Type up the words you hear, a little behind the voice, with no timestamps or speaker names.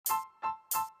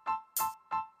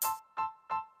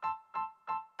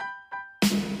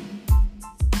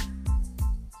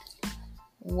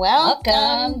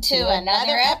Welcome to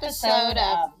another episode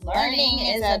of Learning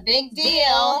is a Big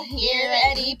Deal here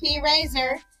at EP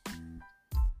Razor.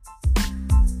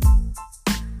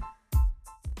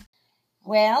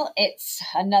 Well, it's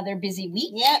another busy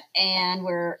week. Yep. And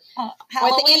we're at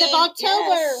the end of October.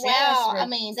 Yes, wow. yes, I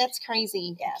mean, that's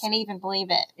crazy. Yes. Can't even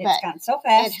believe it. It's gone so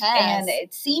fast. It has. And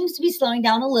it seems to be slowing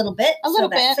down a little bit. So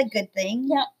that's a good thing.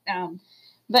 Yeah.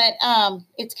 But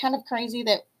it's kind of crazy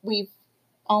that we've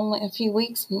only a few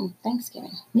weeks from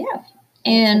Thanksgiving. Yeah.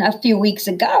 And a few weeks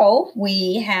ago,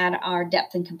 we had our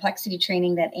depth and complexity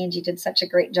training that Angie did such a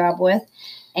great job with.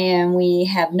 And we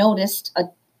have noticed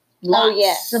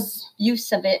lots of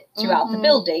use of it throughout the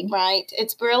building. Right.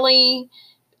 It's really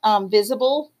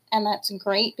visible, and that's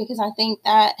great because I think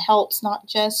that helps not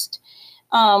just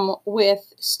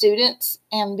with students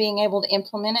and being able to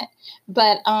implement it,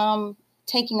 but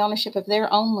taking ownership of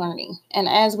their own learning. And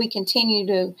as we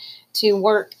continue to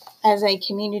work as a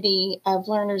community of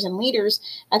learners and leaders,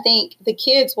 I think the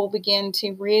kids will begin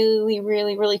to really,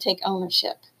 really, really take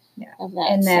ownership of that.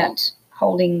 And that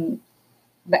holding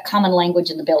that common language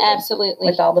in the building. Absolutely.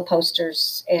 With all the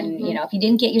posters. And, you know, if you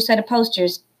didn't get your set of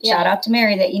posters, shout out to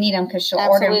Mary that you need them because she'll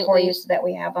order them for you so that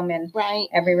we have them in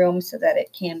every room so that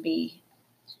it can be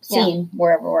seen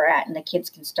wherever we're at and the kids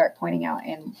can start pointing out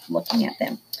and looking at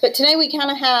them. But today we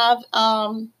kind of have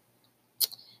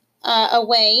a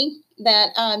way that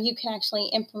you can actually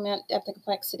implement depth and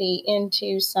complexity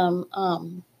into some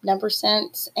number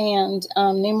sense and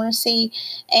numeracy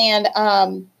and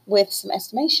with some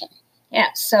estimation.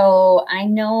 Yeah, so I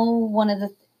know one of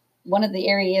the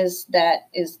areas that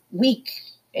is weak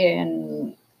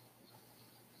in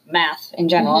math in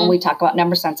general. We talk about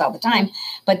number sense all the time,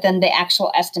 but then the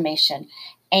actual estimation.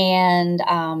 And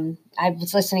I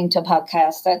was listening to a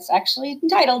podcast that's actually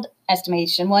entitled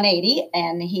Estimation 180,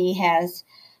 and he has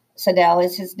Sadell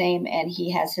is his name, and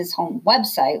he has his home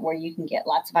website where you can get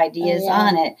lots of ideas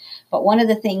on it. But one of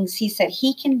the things he said,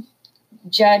 he can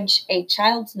judge a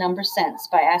child's number sense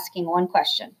by asking one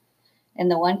question.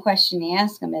 And the one question you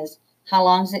ask them is, how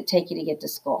long does it take you to get to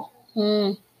school?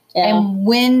 And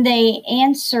when they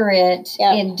answer it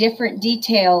in different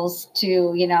details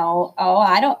to,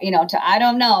 I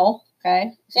don't know.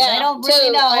 Okay. So I don't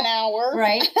really know. An hour.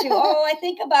 Right. To, I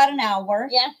think about an hour.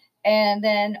 Yeah. And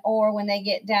then, or when they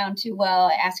get down to,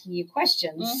 asking you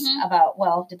questions about,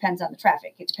 depends on the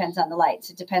traffic. It depends on the lights.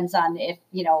 It depends on if,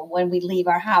 when we leave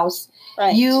our house,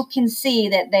 you can see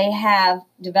that they have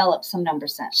developed some number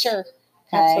sense. Sure.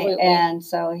 Okay? Absolutely. And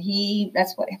so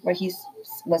that's what he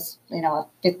was, a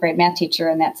fifth grade math teacher.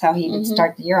 And that's how he would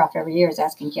start the year off every year is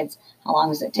asking kids, how long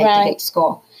does it take to get to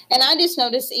school? And I just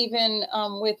noticed even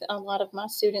with a lot of my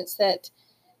students that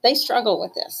they struggle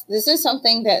with this. This is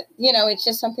something that, it's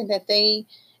just something that they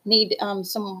need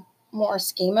some more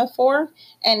schema for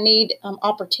and need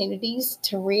opportunities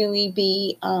to really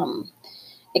be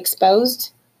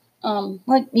exposed. You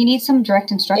need some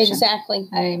direct instruction. Exactly.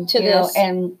 To this.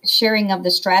 And sharing of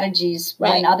the strategies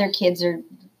when other kids are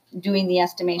doing the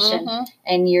estimation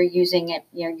and you're using it,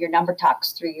 your number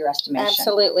talks through your estimation.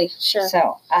 Absolutely. Sure.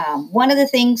 So one of the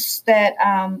things that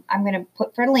I'm going to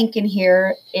put for a link in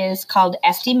here is called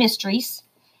SD Mysteries.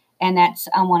 And that's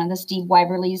one of the Steve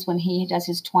Wyberly's when he does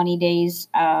his 20 days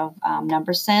of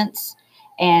number sense.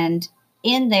 And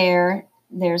in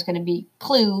there's going to be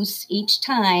clues each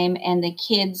time, and the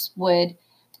kids would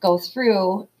go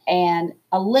through and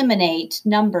eliminate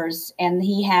numbers. And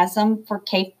he has them for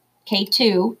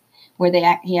K2,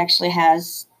 where he actually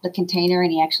has the container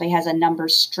and he actually has a number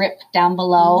strip down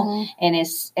below. And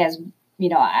as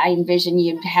I envision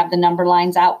you'd have the number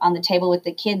lines out on the table with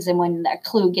the kids. And when the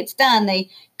clue gets done, they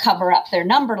cover up their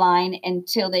number line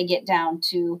until they get down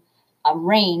to a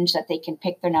range that they can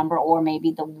pick their number or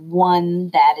maybe the one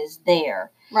that is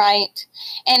there. Right.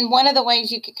 And one of the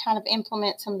ways you could kind of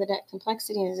implement some of the depth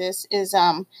complexity is this is,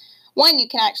 one, you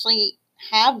can actually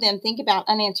have them think about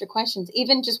unanswered questions,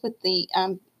 even just with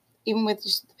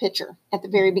just the picture at the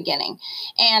very beginning.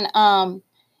 And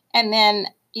then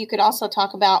you could also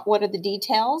talk about what are the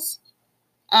details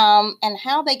and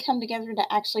how they come together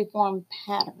to actually form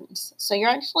patterns. So you're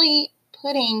actually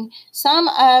putting some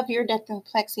of your depth and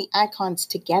complexity icons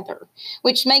together,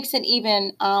 which makes it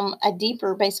even a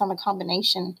deeper based on the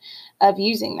combination of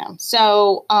using them.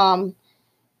 So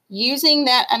using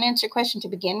that unanswered question to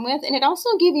begin with, and it also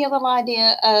give you a little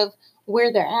idea of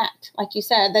where they're at. Like you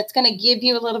said, that's going to give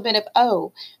you a little bit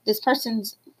of, this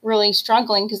person's really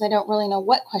struggling because they don't really know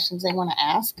what questions they want to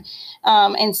ask.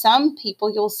 And some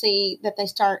people, you'll see that they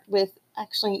start with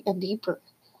actually a deeper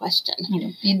question.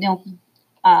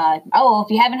 if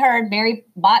you haven't heard, Mary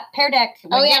bought Pear Deck.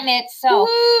 We're getting it. So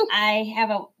Woo-hoo. I have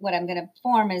what I'm going to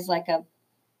form is like a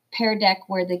Pear Deck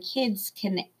where the kids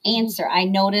can answer. I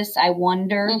notice, I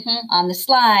wonder on the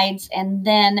slides, and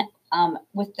then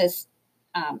with this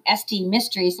ST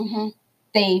Mysteries,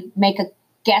 they make a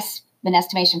guess, an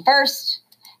estimation first,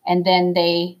 and then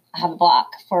they have a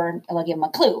block they'll give them a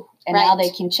clue, and now they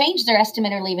can change their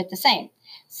estimate or leave it the same.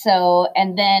 So,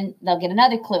 and then they'll get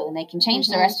another clue, and they can change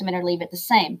their estimate or leave it the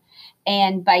same.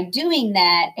 And by doing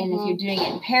that, and if you're doing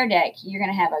it in Pear Deck, you're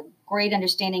going to have a great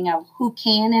understanding of who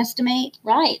can estimate.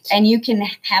 Right. And you can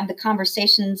have the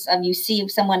conversations of, you see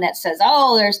someone that says,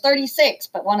 oh, there's 36,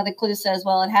 but one of the clues says,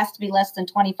 well, it has to be less than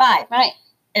 25. Right.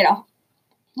 You know,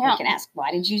 you can ask,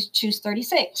 why did you choose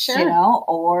 36? Sure. You know,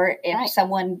 or if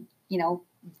someone,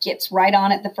 gets right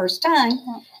on it the first time,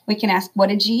 we can ask, what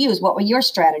did you use? What were your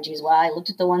strategies? Well, I looked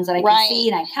at the ones that I could see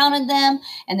and I counted them.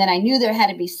 And then I knew there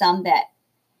had to be some that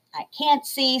I can't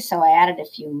see. So I added a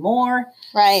few more.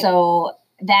 Right. So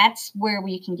that's where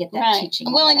we can get that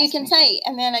teaching. Well, and you can say,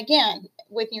 and then again,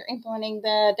 with your implementing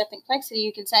the depth and complexity,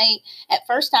 you can say, at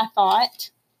first I thought,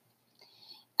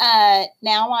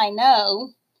 now I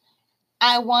know,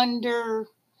 I wonder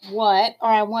what, or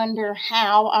I wonder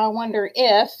how, or I wonder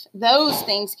if those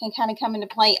things can kind of come into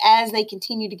play as they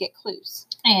continue to get clues.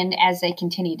 And as they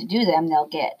continue to do them, they'll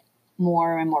get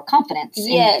more and more confidence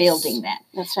in building that.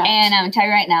 That's right. And I'm going to tell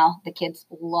you right now, the kids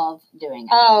love doing it.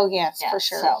 Oh, yes, for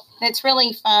sure. So it's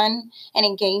really fun and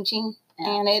engaging.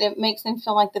 And it makes them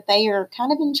feel like that they are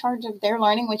kind of in charge of their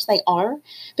learning, which they are,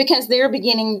 because they're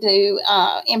beginning to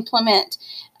implement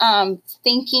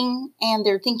thinking, and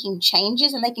their thinking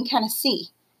changes, and they can kind of see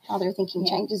how their thinking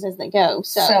changes as they go.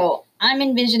 So I'm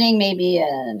envisioning maybe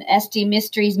an ST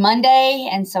Mysteries Monday,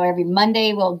 and so every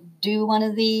Monday we'll do one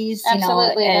of these.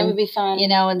 Absolutely, and, that would be fun.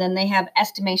 And then they have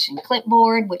estimation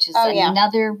clipboard, which is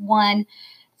another one.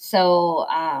 So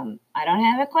I don't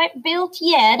have it quite built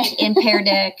yet in Pear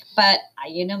Deck, but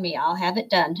you know me, I'll have it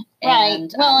done. Right.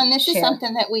 And, and this is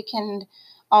something that we can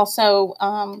also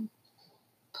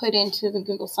put into the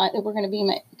Google site that we're going to be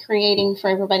creating for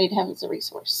everybody to have as a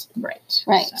resource. Right.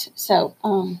 Right. So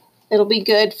it'll be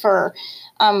good for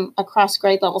across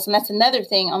grade levels. And that's another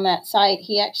thing on that site.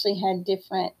 He actually had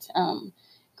different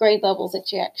grade levels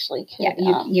that you actually could.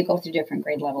 Yeah, you go through different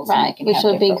grade levels. Right, and which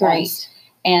would be great. Ones.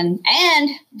 And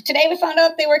today we found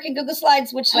out they work in Google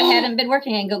Slides, which they hadn't been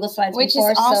working in Google Slides which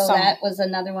before. Is awesome. So that was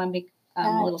another one,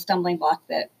 a little stumbling block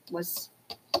but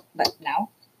now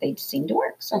they seem to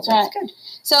work. So that's good.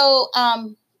 So,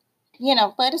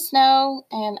 let us know.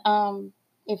 And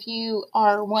if you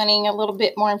are wanting a little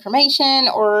bit more information,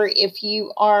 or if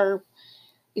you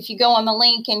go on the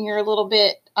link and you're a little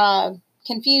bit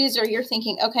confused, or you're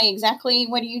thinking, okay, exactly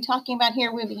what are you talking about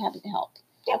here? We'll be happy to help.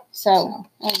 Yep. So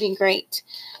that'd be great.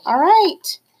 All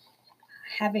right.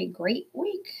 Have a great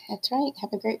week. That's right.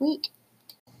 Have a great week.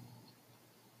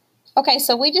 Okay,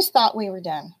 so we just thought we were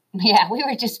done. Yeah, we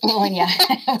were just fooling you.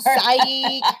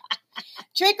 Psych.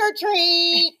 Trick or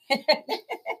treat.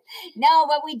 No,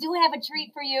 but we do have a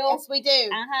treat for you. Yes, we do.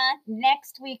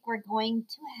 Next week, we're going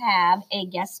to have a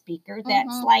guest speaker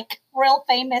that's like real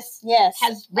famous. Yes.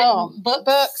 Has written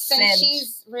books. And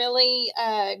she's really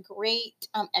a great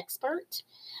expert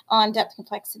on depth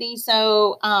complexity.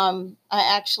 So I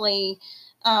actually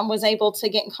was able to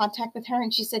get in contact with her,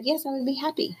 and she said, yes, I would be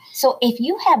happy. So if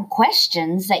you have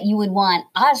questions that you would want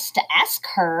us to ask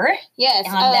her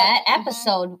on that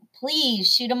episode,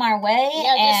 please shoot them our way.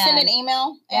 Yeah, just send an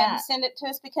email and send it to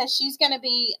us, because she's going to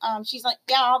be, she's like,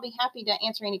 yeah, I'll be happy to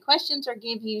answer any questions or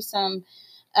give you some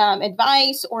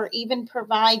advice, or even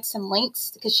provide some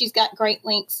links, because she's got great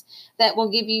links that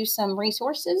will give you some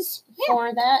resources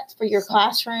for that, for your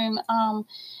classroom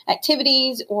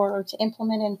activities, or to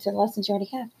implement into the lessons you already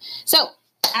have. So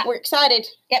we're excited.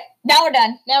 Yep. Now we're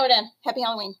done. Happy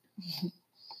Halloween.